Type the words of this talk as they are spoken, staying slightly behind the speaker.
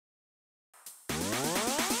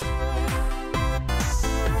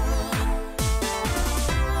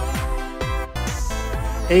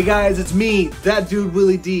Hey guys, it's me, that dude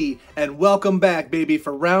Willie D, and welcome back, baby,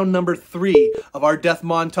 for round number 3 of our death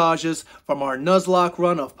montages from our Nuzlocke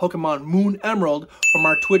run of Pokemon Moon Emerald from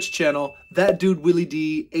our Twitch channel, that dude Willie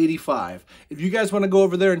D 85. If you guys want to go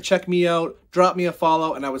over there and check me out, drop me a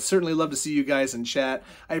follow, and I would certainly love to see you guys in chat.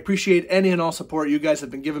 I appreciate any and all support you guys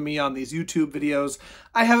have been giving me on these YouTube videos.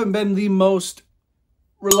 I haven't been the most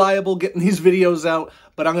reliable getting these videos out,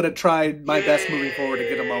 but I'm going to try my best moving forward to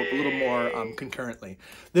get them out a little more concurrently.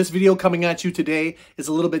 This video coming at you today is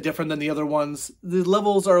a little bit different than the other ones. The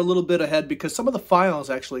levels are a little bit ahead because some of the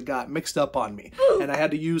files actually got mixed up on me, and I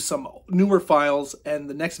had to use some newer files, and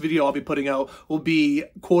the next video I'll be putting out will be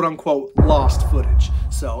quote-unquote lost footage.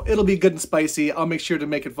 So it'll be good and spicy. I'll make sure to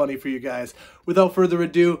make it funny for you guys. Without further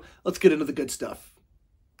ado, let's get into the good stuff.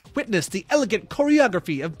 Witness the elegant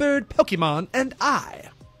choreography of Bird, Pokemon, and I.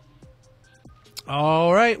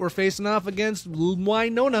 Alright, we're facing off against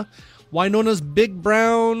Winona. Winona's big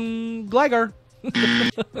brown Gligar.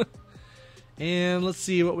 And let's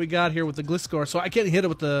see what we got here with the Gliscor. So I can't hit it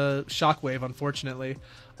with the Shockwave, unfortunately.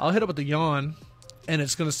 I'll hit it with the Yawn, and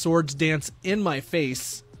it's going to Swords Dance in my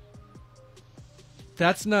face.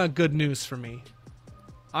 That's not good news for me.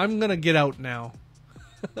 I'm going to get out now.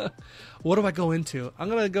 What do I go into? I'm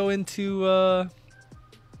going to go into, let's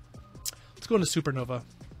go into Supernova.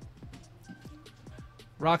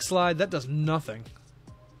 Rock Slide, that does nothing.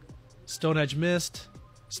 Stone Edge Mist.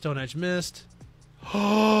 Stone Edge Mist.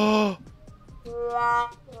 Oh!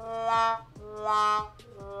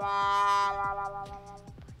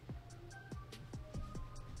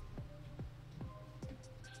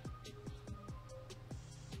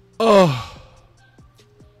 Oh!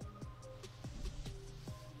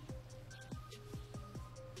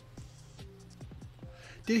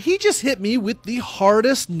 Did he just hit me with the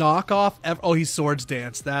hardest knockoff ever? Oh, he Swords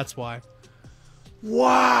Dance. That's why.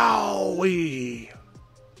 Wowee.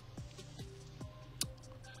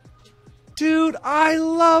 Dude, I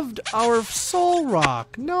loved our Soul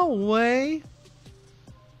Rock. No way.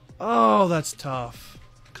 Oh, that's tough.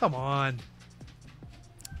 Come on.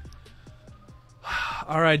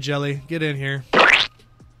 All right, Jelly. Get in here.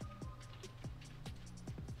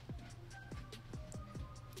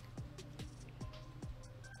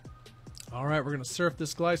 Alright, we're going to surf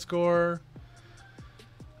this Gliscor.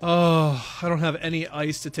 Oh, I don't have any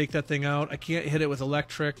ice to take that thing out. I can't hit it with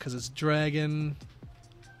electric because it's dragon.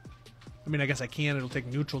 I mean, I guess I can. It'll take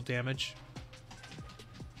neutral damage.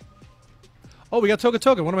 Oh, we got Toga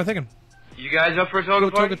Toga. What am I thinking? You guys up for a Toga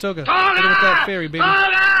party? Toga Toga. Toga! Hit him with that fairy, baby.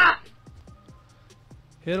 Toga!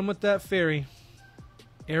 Hit him with that fairy.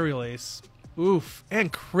 Aerial Ace. Oof.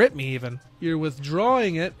 And crit me even. You're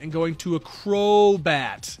withdrawing it and going to a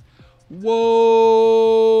Crobat.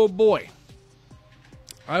 Whoa, boy.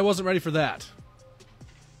 I wasn't ready for that.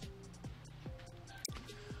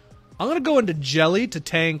 I'm going to go into Jelly to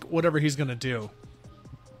tank whatever he's going to do.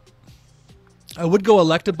 I would go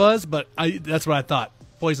Electabuzz, but that's what I thought.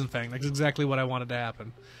 Poison Fang. That's exactly what I wanted to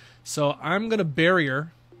happen. So I'm going to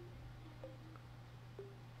Barrier.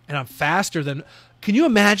 And I'm faster than... Can you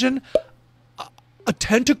imagine... a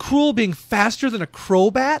Tentacruel being faster than a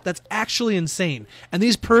Crobat? That's actually insane. And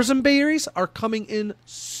these Persim Berries are coming in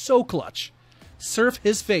so clutch. Surf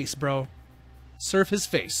his face, bro. Surf his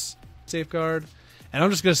face. Safeguard. And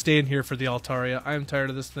I'm just going to stay in here for the Altaria. I'm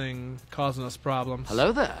tired of this thing causing us problems.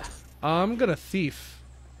 Hello there. I'm going to Thief.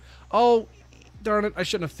 Oh, darn it. I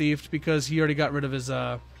shouldn't have thiefed because he already got rid of his,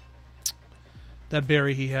 that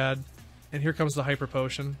berry he had. And here comes the Hyper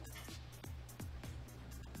Potion.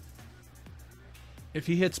 If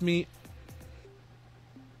he hits me...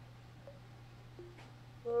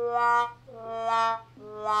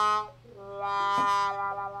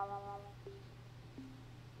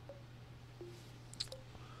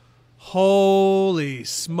 Holy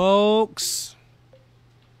smokes.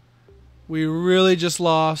 We really just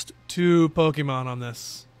lost 2 Pokemon on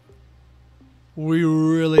this. We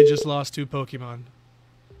really just lost 2 Pokemon.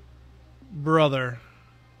 Brother.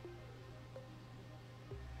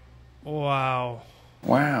 Wow.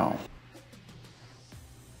 Wow.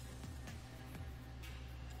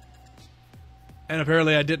 And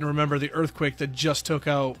apparently I didn't remember the earthquake that just took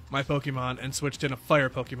out my Pokemon and switched in a fire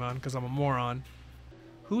Pokemon because I'm a moron.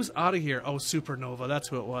 Who's out of here? Oh, Supernova. That's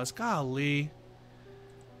who it was. Golly.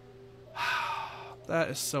 That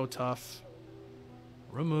is so tough.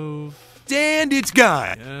 Remove. And it's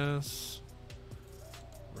gone. Yes.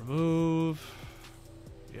 Remove.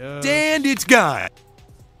 Yes. And it's gone.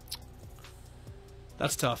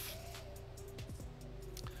 That's tough.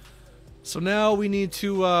 So now we need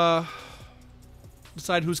to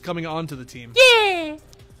decide who's coming onto the team. Yeah!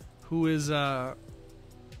 Who is,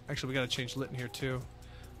 actually we gotta change Lit in here too.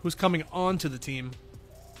 who's coming onto the team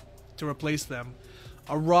to replace them.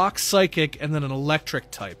 A rock psychic and then an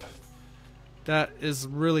electric type. That is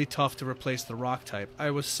really tough to replace the rock type.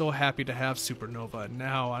 I was so happy to have Supernova, and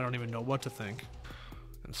now I don't even know what to think.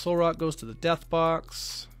 And Solrock goes to the death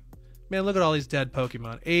box. Man, look at all these dead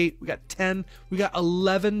Pokemon. 8, we got 10, we got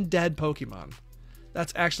 11 dead Pokemon.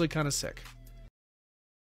 That's actually kind of sick.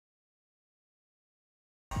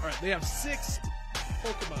 Alright, they have 6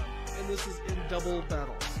 Pokemon, and this is in double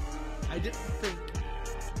battles. I didn't think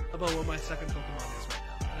about what my second Pokemon is right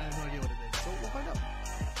now, and I have no idea what it is, so we'll find out.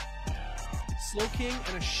 Slowking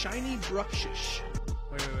and a shiny Bruxish.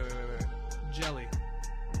 Wait. Jelly.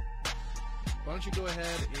 Why don't you go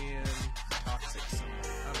ahead and Toxic somewhere?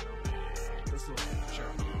 I don't know. This little thing,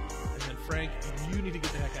 sure. And then Frank, you need to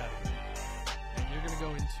get the heck out of here. And you're gonna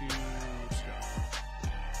go into Scrub.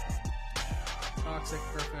 Toxic,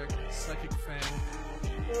 perfect. Psychic Fang.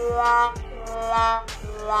 Wow.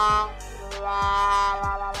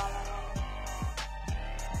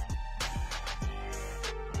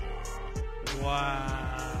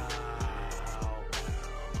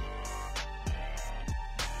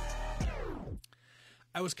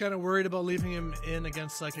 I was kind of worried about leaving him in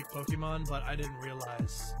against Psychic Pokemon, but I didn't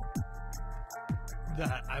realize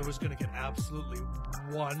that I was going to get absolutely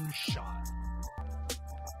one shot.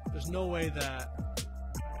 There's no way that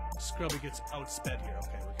Scrubby gets outsped here.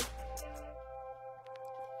 Okay, we're good.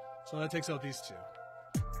 So that takes out these two.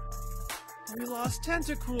 We lost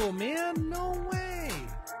Tentacruel, man! No way!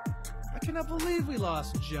 I cannot believe we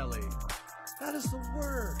lost Jelly. That is the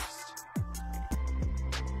worst.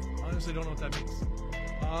 Honestly, don't know what that means.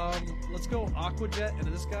 Let's go Aqua Jet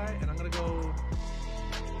into this guy, and I'm gonna go.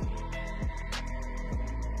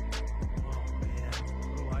 Oh man,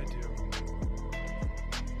 what do I do?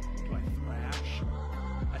 Do I Thrash?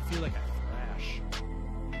 I feel like I Thrash.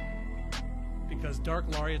 Because Dark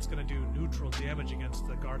Lariat's gonna do neutral damage against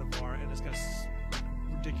the Gardevoir, and it's got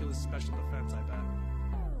ridiculous special defense, I bet.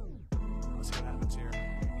 Let's see what happens here.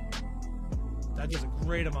 That does a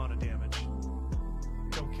great amount of damage.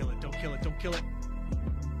 Don't kill it, don't kill it, don't kill it.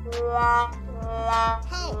 How?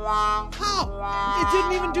 How? It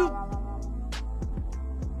didn't even do...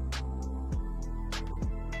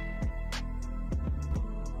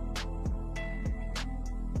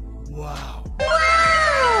 Wow.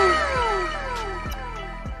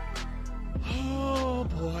 Oh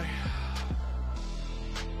boy.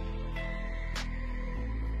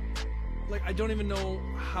 Like, I don't even know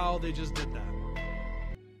how they just did that.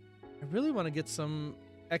 I really want to get some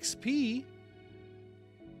XP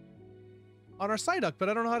on our Psyduck, but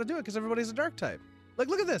I don't know how to do it because everybody's a dark type. Like,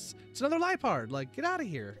 look at this. It's another Liepard. Like, get out of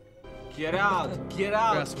here. Get out. Get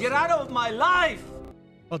out. Get out of my life.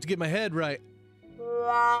 About to get my head right.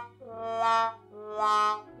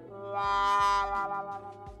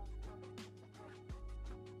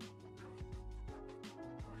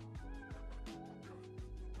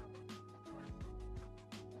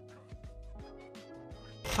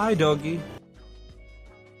 Hi, doggy.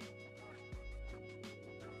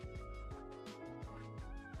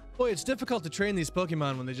 Boy, it's difficult to train these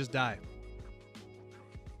Pokemon when they just die.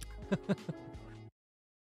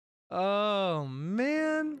 Oh,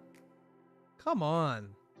 man. Come on.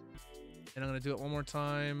 And I'm going to do it one more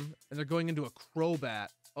time. And they're going into a Crobat.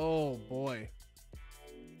 Oh, boy.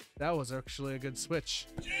 That was actually a good switch.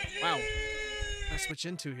 Wow. I switch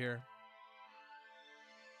into here.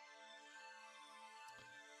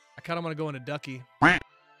 I kind of want to go into Ducky. But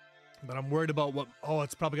I'm worried about what... Oh,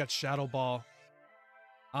 it's probably got Shadow Ball.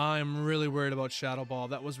 I'm really worried about Shadow Ball.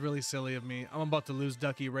 That was really silly of me. I'm about to lose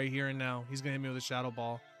Ducky right here and now. He's going to hit me with a Shadow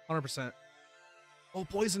Ball. 100%. Oh,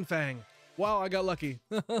 Poison Fang. Wow, I got lucky.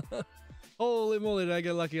 Holy moly, did I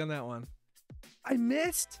get lucky on that one. I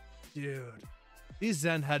missed? Dude. These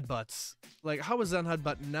Zen Headbutts. Like, how is Zen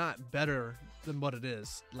Headbutt not better than what it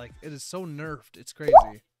is? Like, it is so nerfed. It's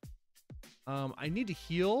crazy. I need to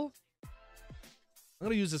heal. I'm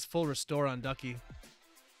going to use this full restore on Ducky.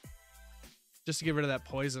 Just to get rid of that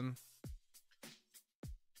poison.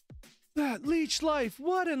 That leech life,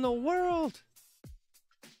 what in the world?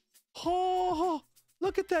 Oh,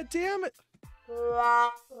 look at that, damn it.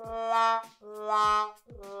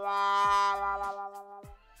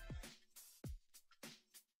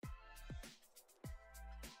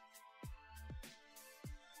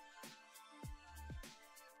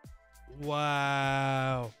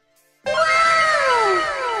 Wow.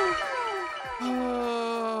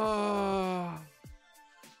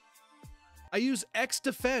 I use X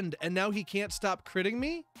defend, and now he can't stop critting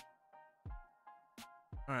me?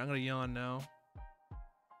 Alright, I'm gonna yawn now.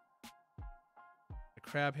 The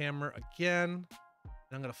Crab Hammer again.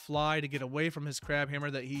 And I'm going to fly to get away from his crab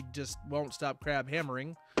hammer that he just won't stop crab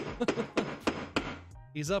hammering.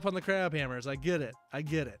 He's up on the crab hammers. I get it. I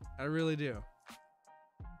get it. I really do.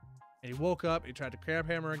 And he woke up. He tried to crab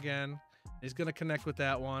hammer again. He's going to connect with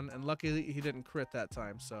that one. And luckily, he didn't crit that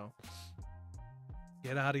time. So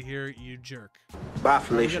get out of here, you jerk. Bye,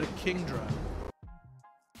 Felicia. We got a king draw.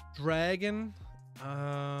 Dragon.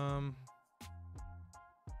 I'm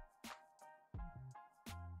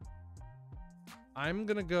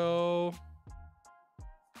going to go...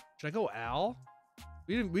 Should I go Al?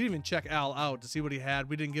 We didn't even check Al out to see what he had.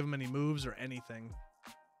 We didn't give him any moves or anything.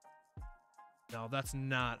 No, that's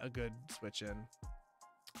not a good switch in.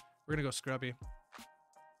 We're gonna go Scrubby.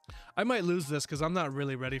 I might lose this because I'm not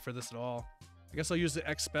really ready for this at all. I guess I'll use the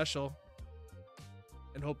X special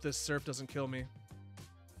and hope this Surf doesn't kill me.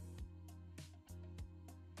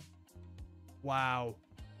 Wow.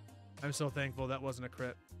 I'm so thankful that wasn't a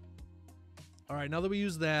crit. All right, now that we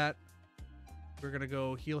use that, we're gonna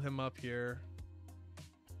go heal him up here.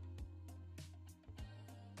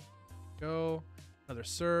 Go. Another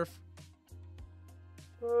Surf.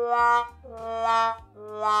 I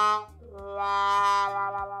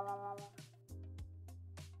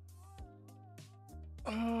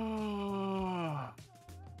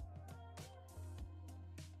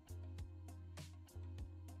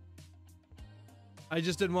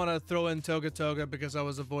just didn't want to throw in Toga Toga because I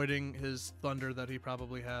was avoiding his thunder that he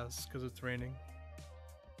probably has because it's raining.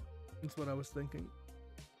 That's what I was thinking.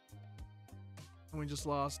 And we just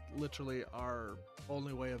lost literally our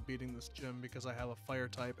only way of beating this gym because I have a fire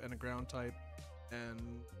type and a ground type and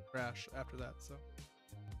crash after that, so.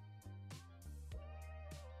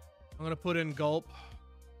 I'm going to put in Gulp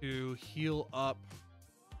to heal up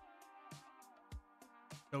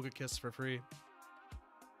Toga Kiss for free.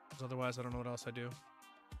 Because otherwise I don't know what else I do.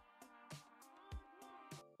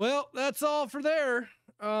 Well, that's all for there.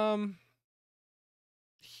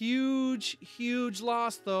 Huge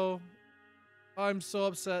loss though. I'm so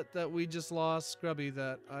upset that we just lost Scrubby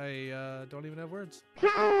that I don't even have words.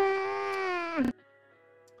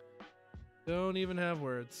 Don't even have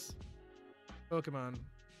words. Pokemon.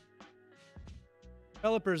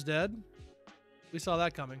 Pelipper's dead. We saw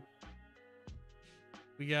that coming.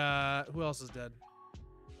 We got... Who else is dead?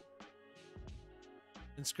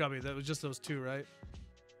 And Scrubby. That was just those two, right?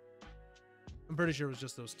 I'm pretty sure it was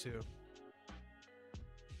just those two.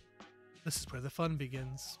 This is where the fun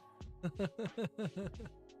begins.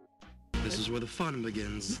 This is where the fun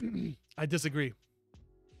begins. I disagree.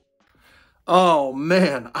 Oh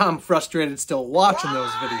man, I'm frustrated still watching those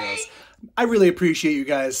videos. I really appreciate you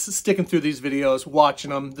guys sticking through these videos, watching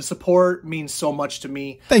them. The support means so much to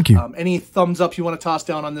me. Thank you. Any thumbs up you want to toss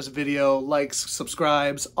down on this video, likes,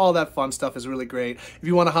 subscribes, all that fun stuff is really great. If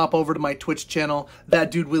you want to hop over to my Twitch channel, that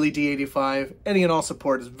dude Willie D85, any and all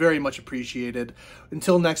support is very much appreciated.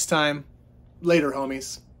 Until next time, later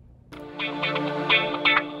homies.